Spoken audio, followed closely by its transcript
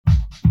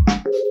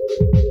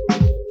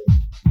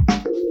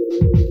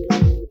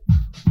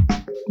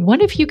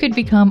What if you could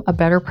become a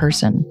better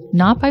person,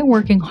 not by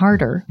working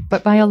harder,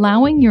 but by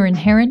allowing your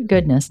inherent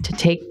goodness to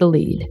take the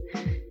lead?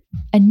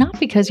 And not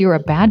because you're a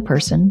bad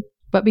person,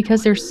 but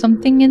because there's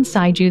something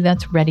inside you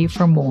that's ready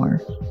for more.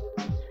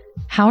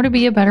 How to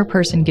Be a Better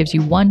Person gives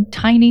you one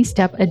tiny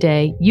step a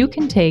day you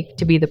can take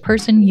to be the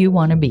person you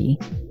want to be.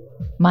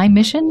 My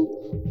mission?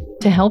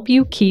 To help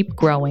you keep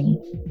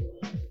growing.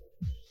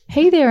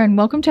 Hey there, and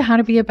welcome to How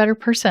to Be a Better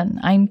Person.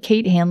 I'm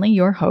Kate Hanley,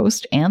 your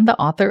host and the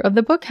author of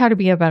the book, How to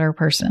Be a Better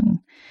Person.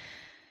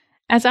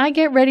 As I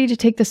get ready to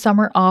take the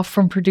summer off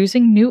from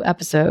producing new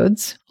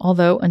episodes,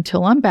 although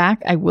until I'm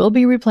back, I will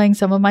be replaying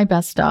some of my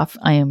best stuff,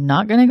 I am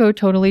not going to go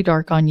totally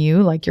dark on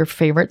you like your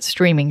favorite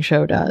streaming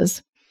show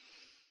does.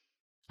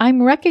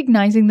 I'm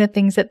recognizing the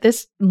things that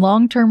this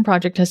long-term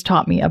project has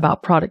taught me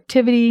about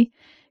productivity,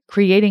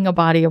 creating a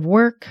body of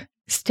work,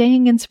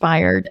 staying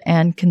inspired,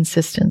 and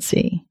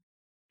consistency.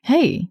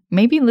 Hey,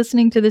 maybe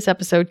listening to this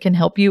episode can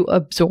help you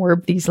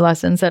absorb these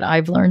lessons that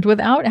I've learned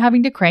without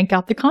having to crank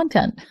out the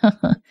content.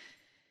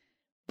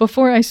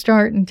 Before I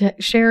start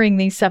sharing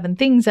these 7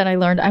 things that I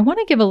learned, I want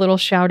to give a little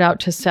shout out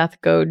to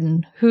Seth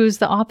Godin, who's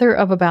the author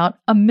of about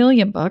 1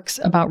 million books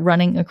about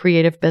running a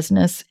creative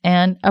business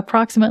and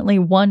approximately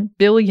 1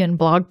 billion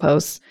blog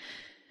posts.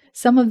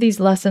 Some of these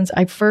lessons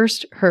I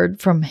first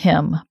heard from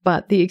him,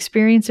 but the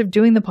experience of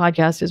doing the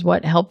podcast is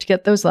what helped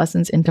get those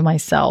lessons into my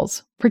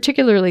cells,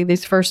 particularly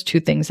these first 2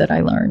 things that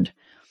I learned.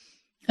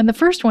 And the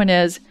first one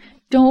is,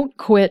 don't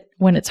quit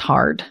when it's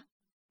hard.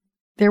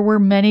 There were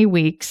many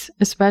weeks,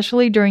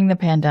 especially during the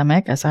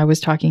pandemic, as I was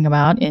talking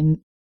about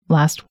in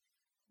last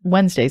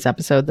Wednesday's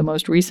episode, the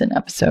most recent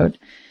episode,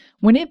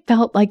 when it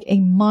felt like a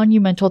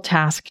monumental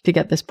task to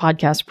get this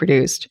podcast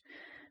produced.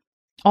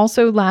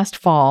 Also last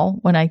fall,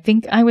 when I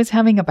think I was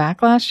having a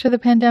backlash to the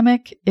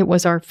pandemic, it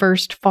was our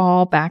first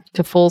fall back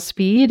to full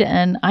speed,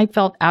 and I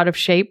felt out of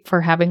shape for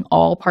having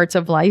all parts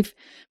of life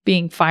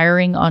being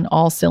firing on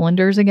all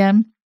cylinders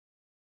again.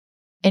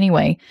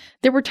 Anyway,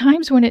 there were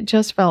times when it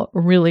just felt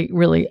really,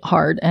 really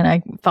hard, and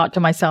I thought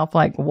to myself,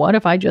 like, what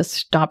if I just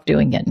stopped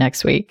doing it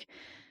next week?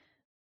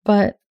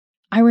 But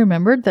I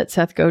remembered that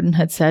Seth Godin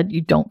had said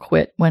you don't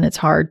quit when it's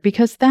hard,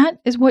 because that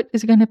is what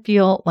is going to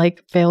feel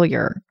like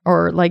failure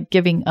or like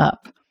giving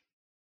up.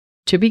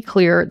 To be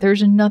clear,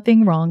 there's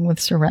nothing wrong with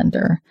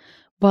surrender,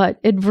 but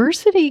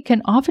adversity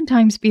can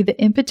oftentimes be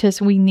the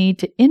impetus we need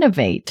to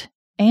innovate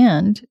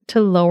and to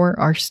lower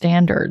our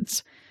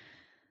standards.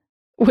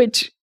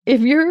 Which,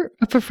 if you're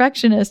a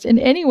perfectionist in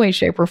any way,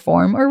 shape, or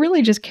form, or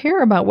really just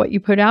care about what you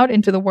put out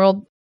into the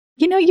world,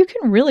 you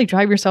can really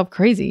drive yourself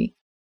crazy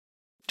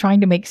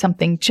trying to make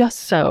something just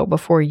so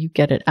before you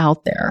get it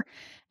out there.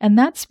 And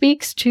that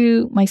speaks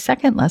to my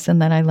second lesson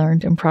that I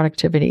learned in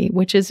productivity,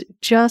 which is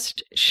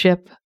just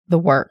ship the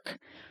work.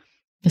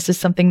 This is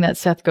something that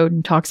Seth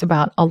Godin talks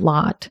about a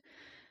lot.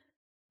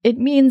 It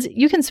means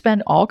you can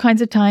spend all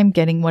kinds of time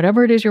getting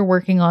whatever it is you're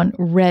working on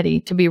ready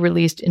to be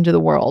released into the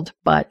world.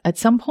 But at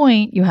some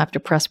point, you have to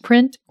press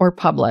print or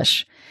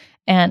publish.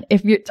 And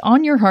if it's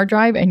on your hard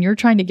drive and you're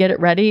trying to get it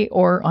ready,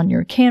 or on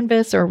your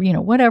canvas, or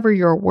whatever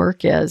your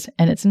work is,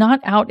 and it's not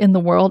out in the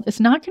world,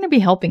 it's not going to be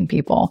helping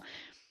people.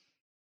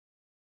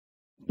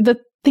 The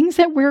things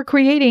that we're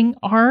creating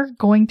are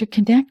going to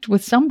connect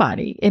with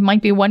somebody. It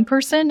might be one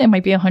person, it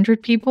might be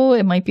 100 people,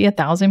 it might be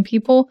 1,000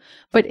 people,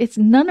 but it's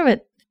none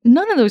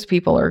of those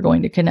people are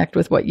going to connect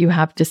with what you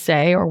have to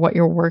say or what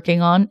you're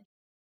working on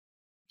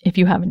if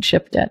you haven't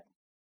shipped it.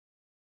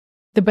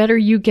 The better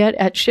you get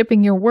at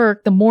shipping your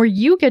work, the more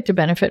you get to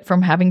benefit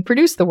from having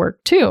produced the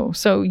work too.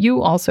 So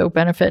you also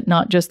benefit,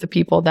 not just the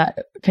people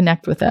that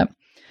connect with it.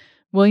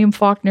 William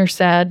Faulkner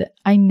said,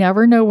 "I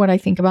never know what I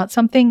think about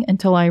something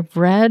until I've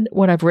read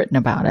what I've written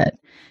about it."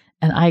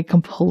 And I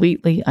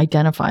completely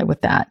identify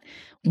with that.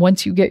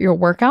 Once you get your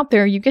work out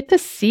there, you get to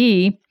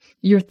see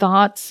your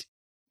thoughts,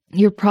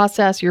 your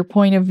process, your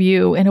point of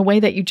view in a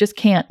way that you just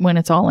can't when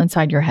it's all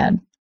inside your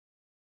head.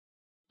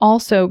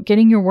 Also,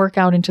 getting your work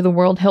out into the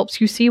world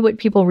helps you see what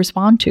people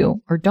respond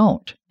to or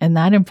don't, and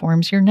that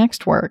informs your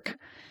next work.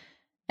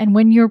 And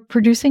when you're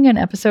producing an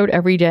episode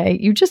every day,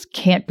 you just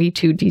can't be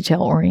too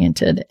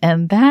detail-oriented,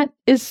 and that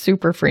is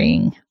super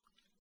freeing.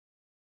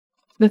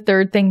 The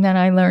third thing that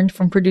I learned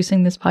from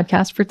producing this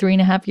podcast for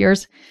 3.5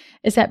 years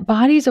is that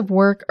bodies of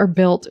work are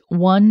built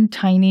one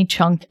tiny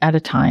chunk at a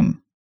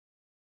time.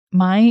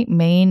 My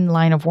main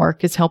line of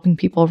work is helping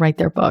people write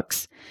their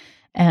books.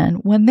 And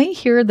when they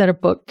hear that a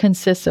book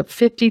consists of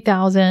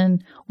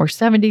 50,000 or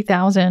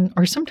 70,000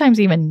 or sometimes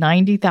even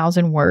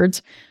 90,000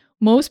 words,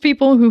 most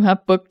people who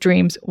have book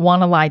dreams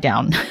want to lie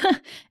down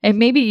and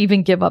maybe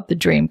even give up the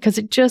dream because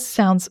it just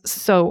sounds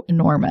so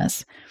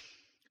enormous.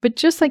 But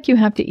just like you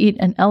have to eat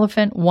an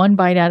elephant one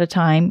bite at a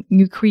time,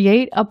 you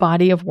create a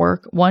body of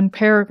work, one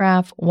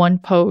paragraph, one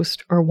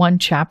post, or one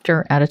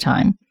chapter at a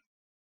time.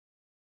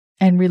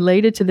 And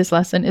related to this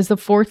lesson is the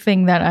fourth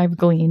thing that I've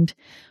gleaned,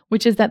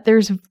 which is that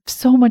there's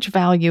so much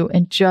value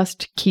in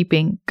just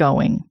keeping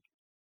going.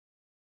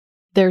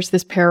 There's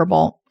this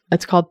parable.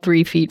 It's called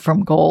 3 Feet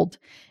from Gold.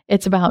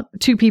 It's about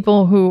two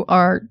people who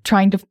are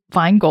trying to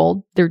find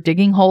gold. They're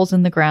digging holes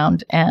in the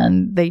ground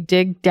and they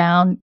dig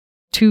down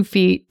 2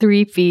 feet,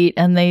 3 feet,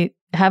 and they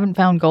haven't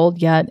found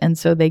gold yet. And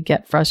so they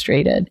get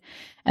frustrated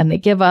and they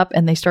give up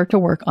and they start to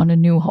work on a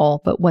new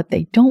hole. But what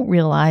they don't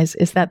realize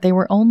is that they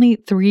were only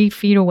 3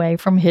 feet away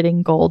from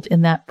hitting gold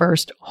in that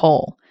first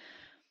hole.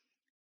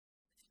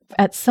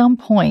 At some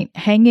point,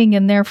 hanging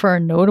in there for a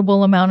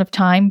notable amount of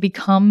time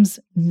becomes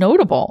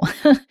notable.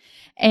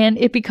 And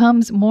it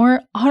becomes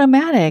more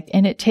automatic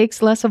and it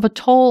takes less of a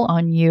toll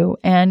on you.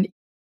 And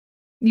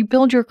you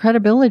build your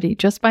credibility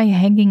just by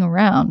hanging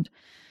around.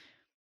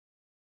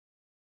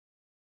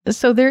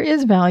 So there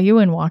is value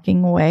in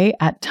walking away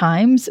at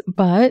times,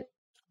 but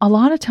a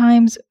lot of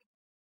times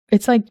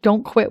it's like,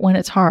 don't quit when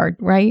it's hard,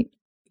 right?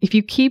 If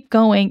you keep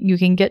going, you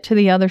can get to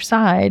the other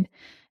side.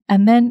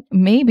 And then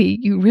maybe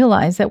you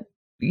realize that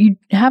you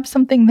have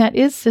something that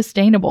is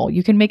sustainable.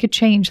 You can make a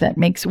change that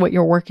makes what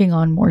you're working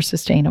on more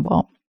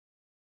sustainable.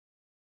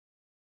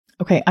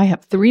 Okay, I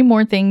have 3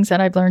 more things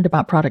that I've learned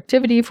about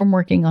productivity from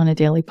working on a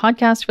daily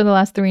podcast for the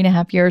last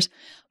 3.5 years,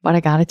 but I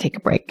got to take a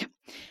break.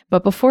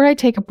 But before I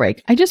take a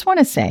break, I just want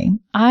to say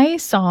I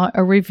saw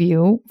a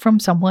review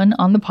from someone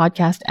on the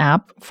podcast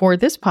app for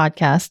this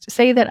podcast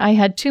say that I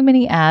had too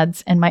many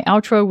ads and my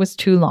outro was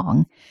too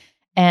long.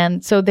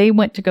 And so they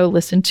went to go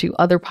listen to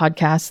other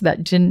podcasts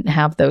that didn't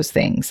have those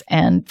things.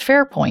 And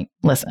fair point.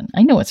 Listen,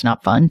 I know it's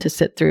not fun to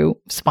sit through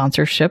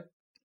sponsorship.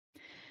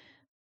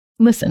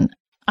 Listen,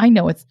 I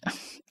know it's...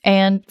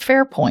 And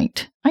fair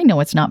point. I know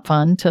it's not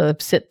fun to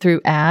sit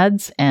through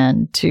ads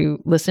and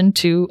to listen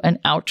to an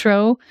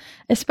outro,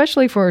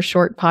 especially for a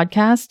short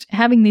podcast.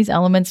 Having these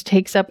elements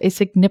takes up a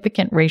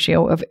significant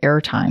ratio of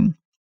airtime.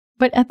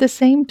 But at the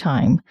same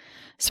time,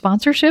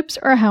 sponsorships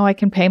are how I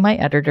can pay my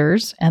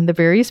editors and the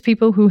various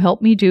people who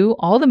help me do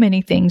all the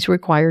many things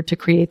required to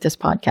create this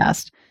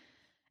podcast.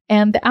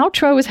 And the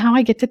outro is how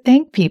I get to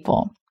thank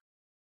people.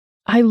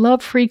 I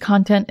love free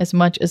content as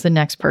much as the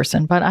next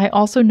person, but I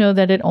also know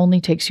that it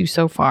only takes you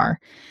so far.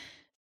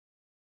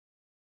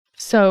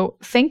 So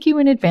thank you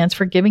in advance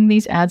for giving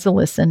these ads a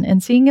listen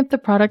and seeing if the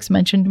products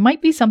mentioned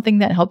might be something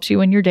that helps you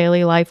in your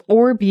daily life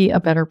or be a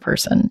better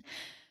person.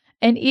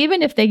 And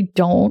even if they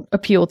don't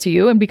appeal to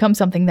you and become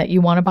something that you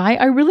want to buy,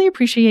 I really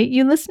appreciate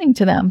you listening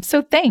to them.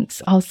 So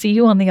thanks. I'll see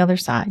you on the other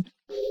side.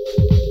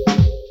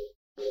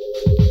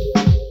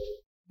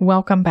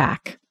 Welcome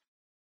back.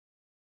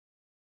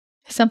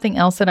 Something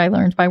else that I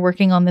learned by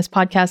working on this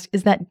podcast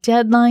is that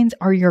deadlines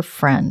are your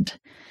friend.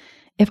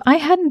 If I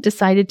hadn't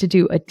decided to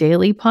do a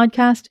daily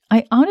podcast,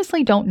 I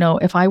honestly don't know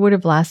if I would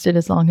have lasted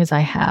as long as I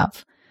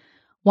have.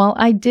 While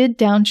I did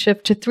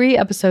downshift to 3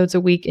 episodes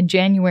a week in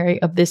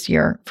January of this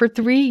year, for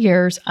 3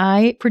 years,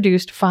 I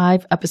produced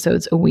 5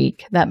 episodes a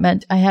week. That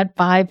meant I had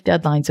 5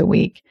 deadlines a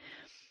week.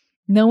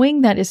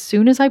 Knowing that as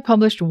soon as I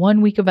published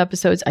 1 week of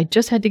episodes, I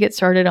just had to get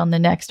started on the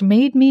next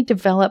made me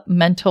develop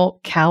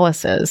mental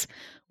calluses,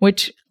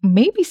 which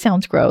maybe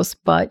sounds gross,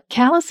 but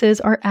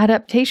calluses are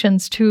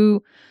adaptations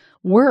to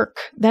work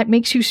that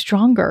makes you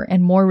stronger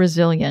and more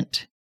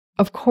resilient.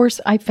 Of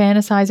course, I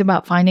fantasize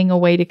about finding a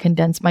way to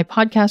condense my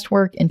podcast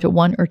work into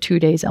 1 or 2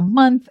 days a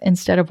month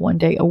instead of 1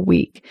 day a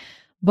week.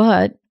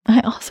 But I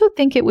also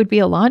think it would be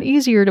a lot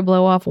easier to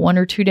blow off 1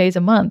 or 2 days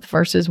a month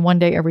versus 1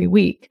 day every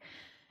week.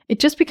 It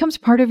just becomes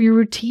part of your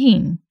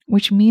routine,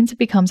 which means it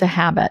becomes a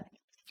habit,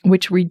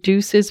 which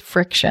reduces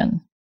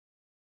friction.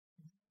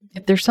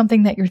 If there's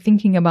something that you're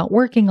thinking about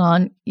working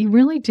on, you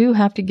really do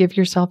have to give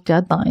yourself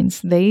deadlines.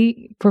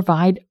 They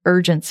provide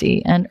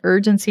urgency, and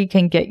urgency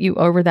can get you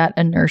over that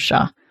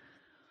inertia.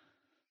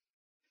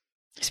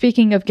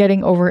 Speaking of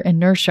getting over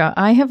inertia,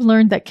 I have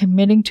learned that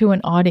committing to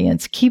an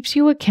audience keeps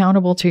you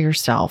accountable to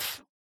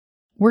yourself.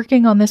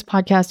 Working on this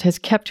podcast has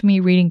kept me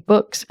reading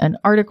books and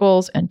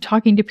articles and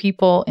talking to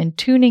people and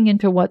tuning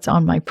into what's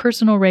on my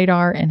personal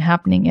radar and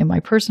happening in my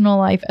personal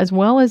life as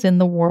well as in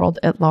the world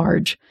at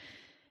large.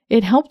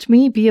 It helped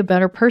me be a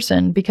better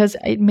person because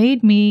it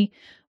made me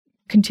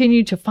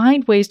continue to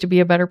find ways to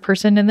be a better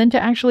person and then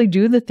to actually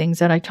do the things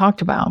that I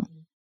talked about.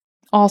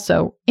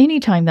 Also,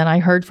 anytime that I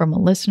heard from a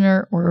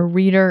listener or a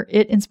reader,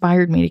 it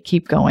inspired me to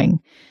keep going.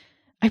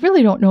 I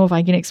really don't know if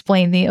I can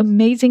explain the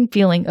amazing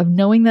feeling of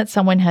knowing that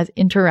someone has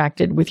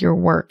interacted with your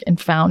work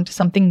and found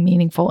something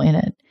meaningful in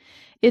it.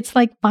 It's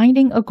like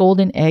finding a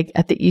golden egg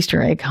at the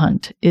Easter egg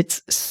hunt.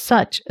 It's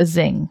such a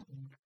zing.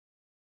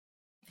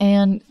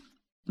 And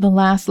the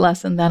last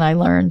lesson that I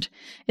learned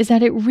is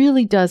that it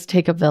really does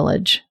take a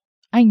village.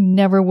 I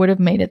never would have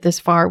made it this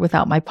far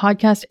without my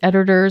podcast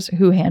editors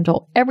who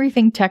handle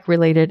everything tech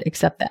related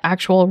except the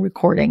actual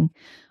recording,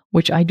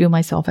 which I do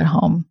myself at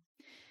home.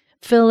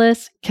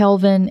 Phyllis,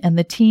 Kelvin, and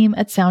the team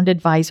at Sound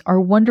Advice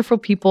are wonderful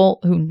people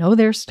who know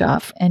their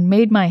stuff and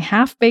made my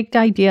half-baked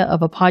idea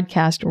of a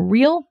podcast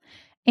real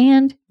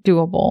and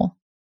doable.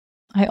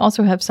 I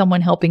also have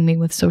someone helping me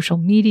with social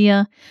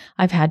media.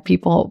 I've had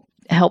people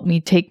help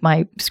me take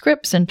my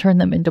scripts and turn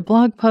them into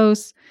blog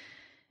posts.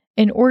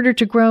 In order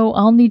to grow,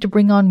 I'll need to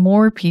bring on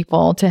more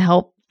people to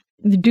help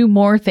do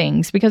more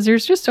things, because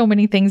there's just so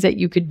many things that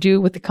you could do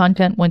with the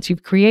content once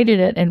you've created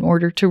it in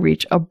order to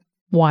reach a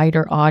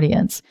wider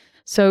audience.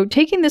 So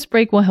taking this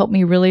break will help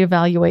me really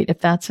evaluate if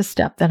that's a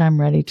step that I'm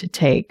ready to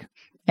take.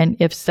 And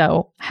if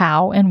so,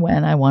 how and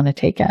when I want to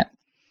take it.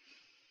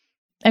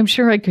 I'm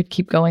sure I could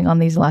keep going on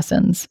these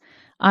lessons.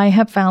 I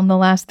have found the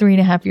last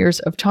 3.5 years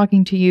of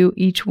talking to you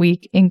each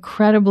week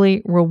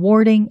incredibly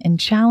rewarding and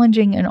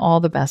challenging in all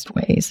the best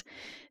ways.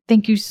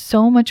 Thank you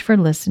so much for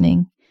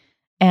listening.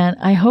 And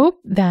I hope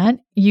that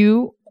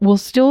you will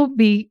still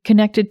be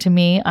connected to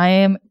me. I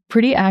am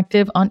pretty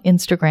active on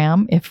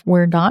Instagram. If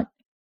we're not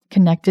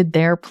connected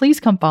there, please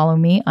come follow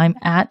me. I'm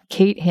at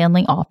Kate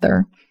Hanley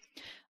Author.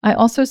 I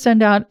also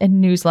send out a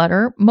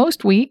newsletter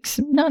most weeks,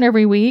 not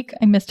every week.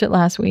 I missed it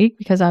last week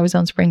because I was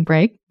on spring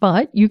break,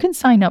 but you can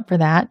sign up for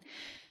that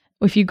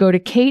if you go to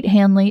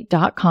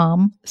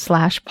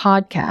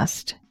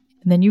katehanley.com/podcast.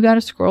 And then you got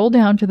to scroll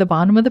down to the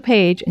bottom of the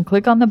page and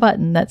click on the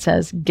button that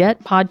says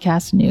Get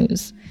Podcast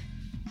News.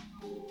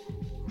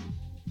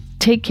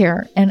 Take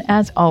care, and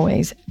as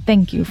always,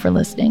 thank you for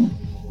listening.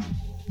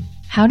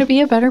 How to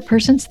Be a Better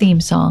Person's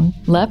theme song,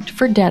 Left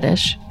for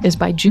Deadish, is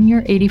by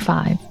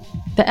Junior85.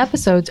 The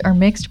episodes are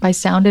mixed by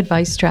Sound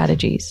Advice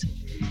Strategies.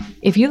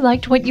 If you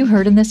liked what you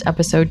heard in this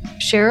episode,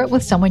 share it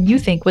with someone you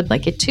think would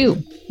like it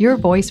too. Your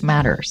voice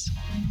matters.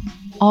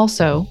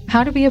 Also,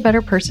 How to Be a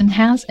Better Person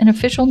has an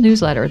official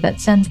newsletter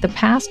that sends the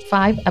past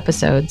 5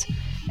 episodes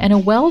and a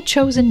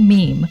well-chosen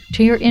meme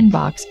to your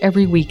inbox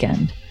every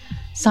weekend.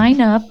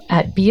 Sign up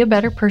at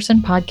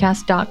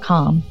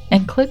beabetterpersonpodcast.com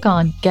and click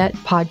on Get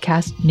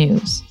Podcast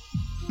News.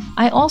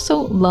 I also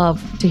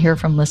love to hear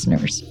from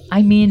listeners.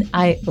 I mean,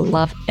 I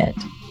love it.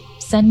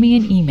 Send me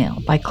an email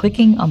by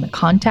clicking on the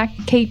Contact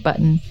Kate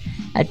button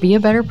at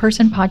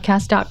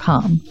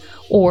beabetterpersonpodcast.com,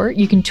 or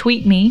you can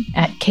tweet me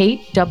at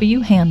Kate W.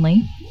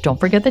 Hanley, don't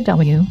forget the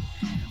W,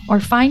 or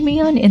find me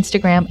on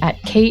Instagram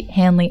at Kate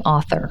Hanley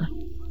Author.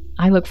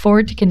 I look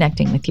forward to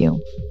connecting with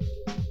you.